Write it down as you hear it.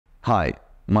Hi,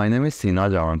 my name is Sina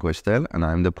Javankoshtel and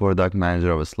I'm the product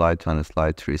manager of Slide2 and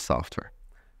Slide3 software.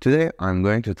 Today, I'm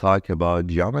going to talk about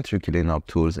geometry cleanup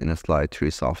tools in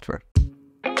Slide3 software.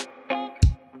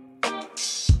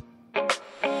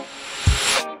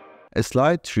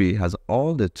 Slide3 has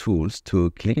all the tools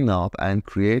to clean up and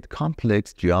create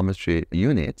complex geometry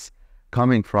units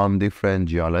coming from different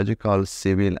geological,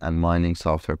 civil, and mining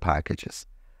software packages.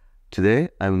 Today,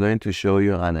 I'm going to show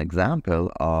you an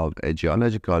example of a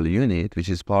geological unit which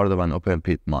is part of an open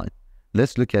pit mine.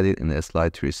 Let's look at it in the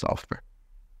Slide3 software.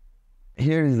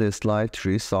 Here is the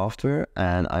Slide3 software,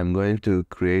 and I'm going to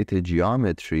create a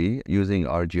geometry using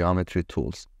our geometry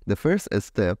tools. The first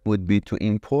step would be to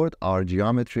import our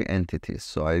geometry entities.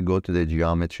 So I go to the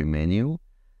geometry menu,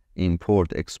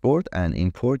 import, export, and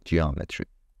import geometry.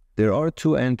 There are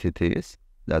two entities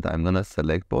that I'm going to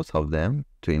select both of them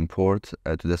to import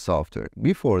to the software.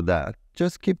 Before that,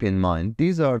 just keep in mind,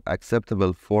 these are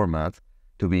acceptable formats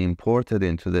to be imported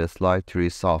into the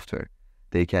Slide3 software.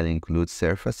 They can include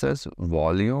surfaces,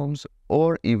 volumes,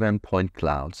 or even point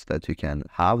clouds that you can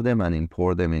have them and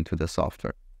import them into the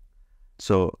software.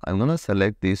 So I'm going to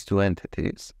select these two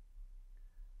entities.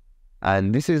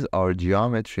 And this is our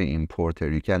geometry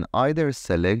importer. You can either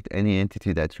select any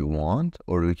entity that you want,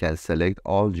 or you can select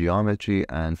all geometry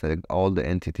and select all the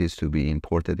entities to be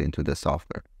imported into the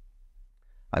software.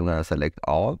 I'm going to select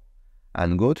all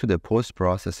and go to the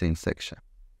post-processing section.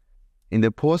 In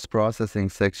the post-processing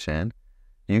section,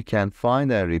 you can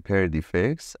find and repair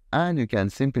defects, and you can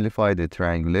simplify the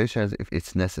triangulations if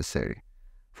it's necessary.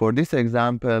 For this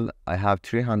example, I have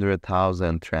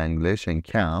 300,000 triangulation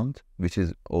count, which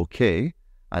is okay.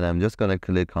 And I'm just going to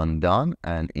click on Done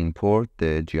and import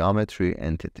the geometry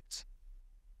entities.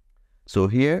 So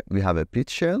here we have a pit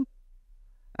shell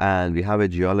and we have a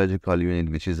geological unit,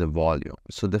 which is a volume.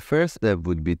 So the first step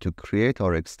would be to create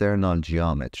our external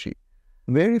geometry.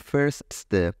 Very first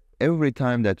step, every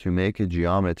time that you make a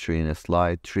geometry in a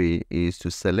Slide3 is to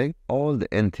select all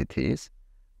the entities,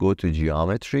 go to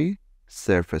Geometry,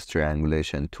 Surface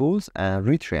Triangulation Tools, and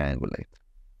Retriangulate.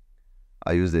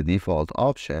 I use the default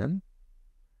option.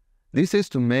 This is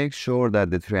to make sure that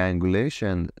the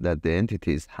triangulation that the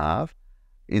entities have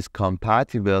is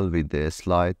compatible with the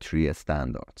Slide3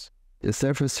 standards. The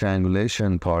surface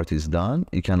triangulation part is done.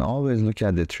 You can always look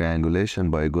at the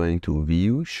triangulation by going to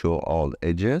View, Show All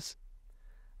Edges.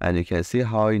 And you can see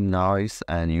how nice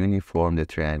and uniform the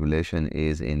triangulation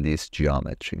is in this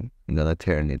geometry. I'm going to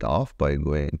turn it off by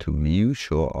going to View,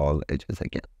 Show All Edges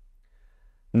again.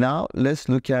 Now, let's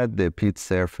look at the pit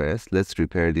surface. Let's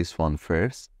repair this one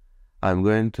first. I'm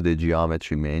going to the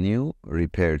Geometry menu,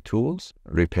 Repair Tools,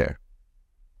 Repair.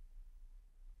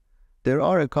 There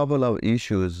are a couple of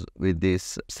issues with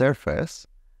this surface.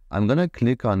 I'm going to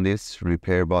click on this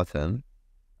Repair button,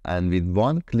 and with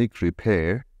one click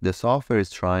Repair, the software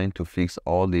is trying to fix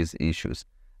all these issues.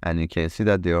 And you can see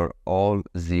that they are all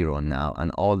zero now,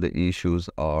 and all the issues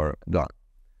are gone.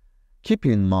 Keep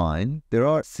in mind, there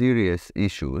are serious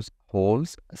issues,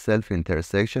 holes,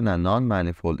 self-intersection, and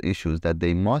non-manifold issues that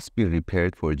they must be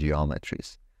repaired for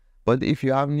geometries. But if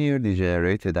you have near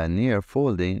degenerated and near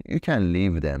folding, you can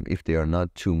leave them if they are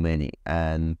not too many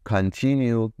and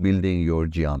continue building your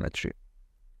geometry.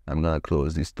 I'm going to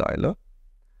close this dialog.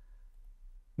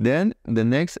 Then the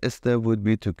next step would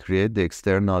be to create the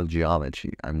external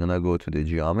geometry. I'm going to go to the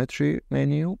Geometry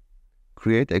menu,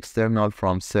 create external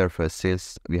from surface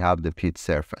since we have the pit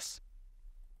surface.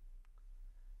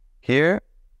 Here,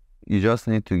 you just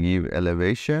need to give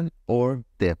elevation or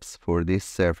depth for this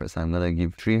surface. I'm going to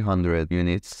give 300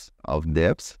 units of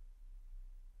depth,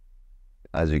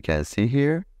 as you can see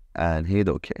here, and hit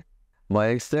OK. My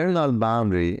external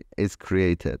boundary is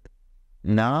created.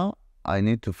 Now, I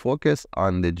need to focus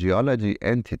on the geology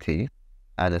entity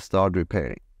and start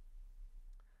repairing.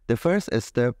 The first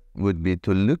step would be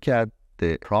to look at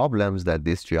the problems that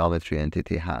this geometry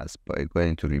entity has by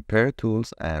going to Repair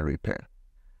Tools and Repair.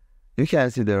 You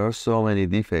can see there are so many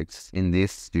defects in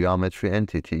this geometry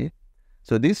entity.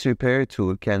 So this repair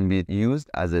tool can be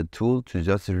used as a tool to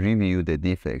just review the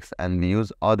defects, and we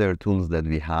use other tools that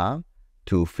we have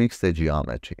to fix the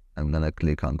geometry. I'm going to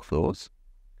click on Close.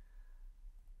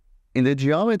 In the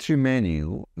Geometry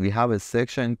menu, we have a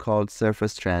section called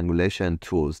Surface Triangulation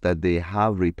Tools that they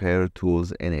have repair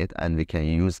tools in it, and we can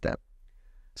use them.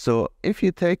 So if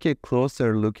you take a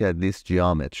closer look at this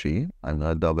geometry, I'm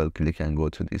going to double click and go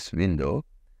to this window.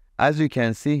 As you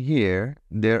can see here,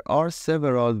 there are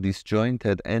several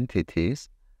disjointed entities,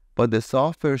 but the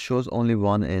software shows only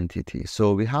one entity.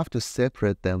 So we have to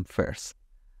separate them first.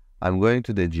 I'm going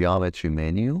to the Geometry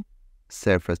menu,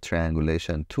 surface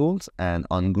triangulation tools, and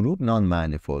ungroup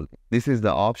non-manifold. This is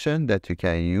the option that you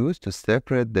can use to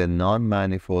separate the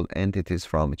non-manifold entities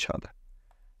from each other.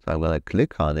 So I'm going to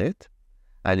click on it,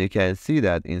 and you can see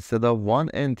that instead of one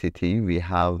entity, we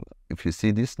have, if you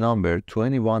see this number,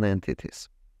 21 entities.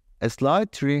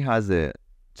 Slide3 has a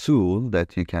tool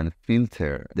that you can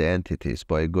filter the entities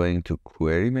by going to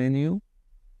Query menu,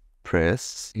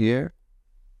 press here,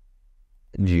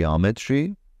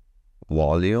 Geometry,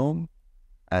 Volume,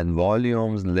 and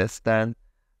volumes less than.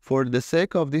 For the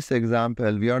sake of this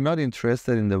example, we are not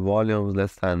interested in the volumes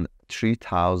less than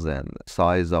 3000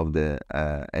 size of the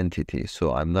entity.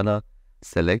 So I'm gonna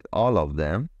select all of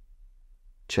them,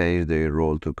 change the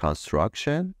role to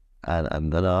construction, and I'm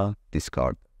gonna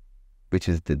discard, which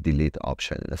is the delete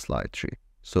option in the Slide3.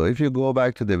 So if you go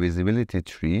back to the visibility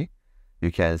tree,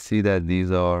 you can see that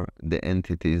these are the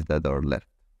entities that are left.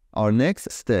 Our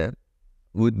next step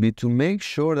would be to make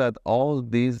sure that all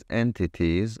these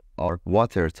entities are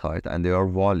watertight and they are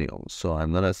volumes. So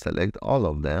I'm going to select all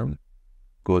of them,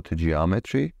 go to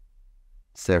Geometry,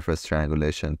 Surface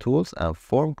Triangulation Tools, and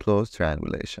Form Closed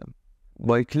Triangulation.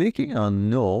 By clicking on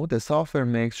No, the software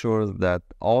makes sure that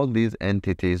all these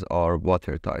entities are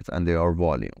watertight and they are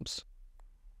volumes.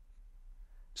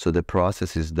 So the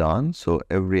process is done. So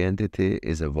every entity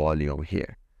is a volume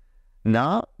here.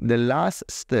 Now, the last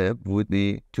step would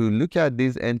be to look at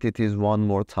these entities one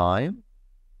more time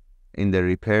in the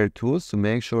repair tools to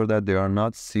make sure that there are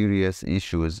not serious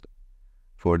issues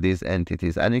for these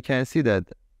entities. And you can see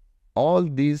that all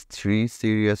these three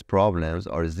serious problems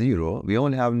are zero. We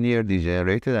only have near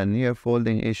degenerated and near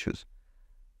folding issues.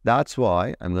 That's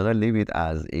why I'm going to leave it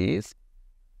as is.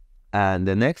 And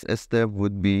the next step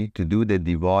would be to do the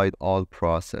divide all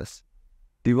process.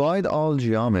 Divide all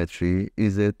geometry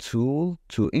is a tool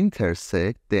to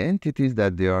intersect the entities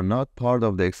that they are not part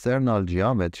of the external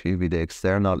geometry with the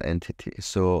external entity.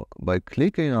 So by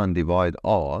clicking on divide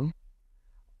all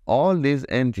these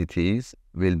entities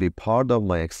will be part of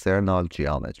my external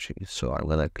geometry. So I'm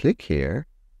going to click here.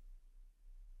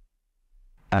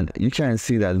 And you can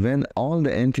see that when all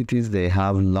the entities they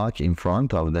have lock in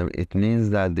front of them, it means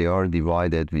that they are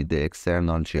divided with the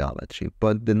external geometry.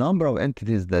 But the number of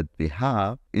entities that we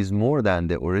have is more than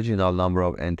the original number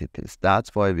of entities.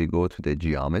 That's why we go to the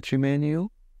Geometry menu,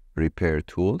 Repair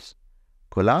Tools,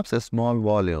 collapse small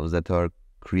volumes that are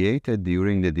created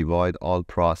during the divide all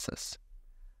process.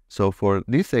 So for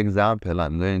this example,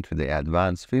 I'm going to the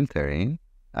Advanced Filtering.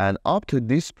 And up to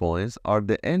this point are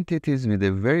the entities with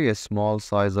a very small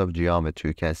size of geometry.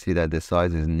 You can see that the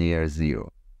size is near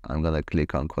zero. I'm going to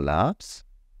click on Collapse.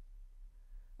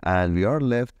 And we are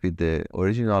left with the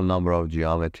original number of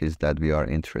geometries that we are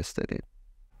interested in.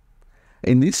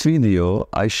 In this video,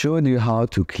 I showed you how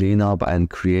to clean up and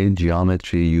create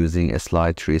geometry using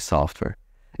Slide3 software.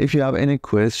 If you have any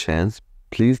questions,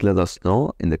 please let us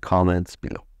know in the comments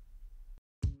below.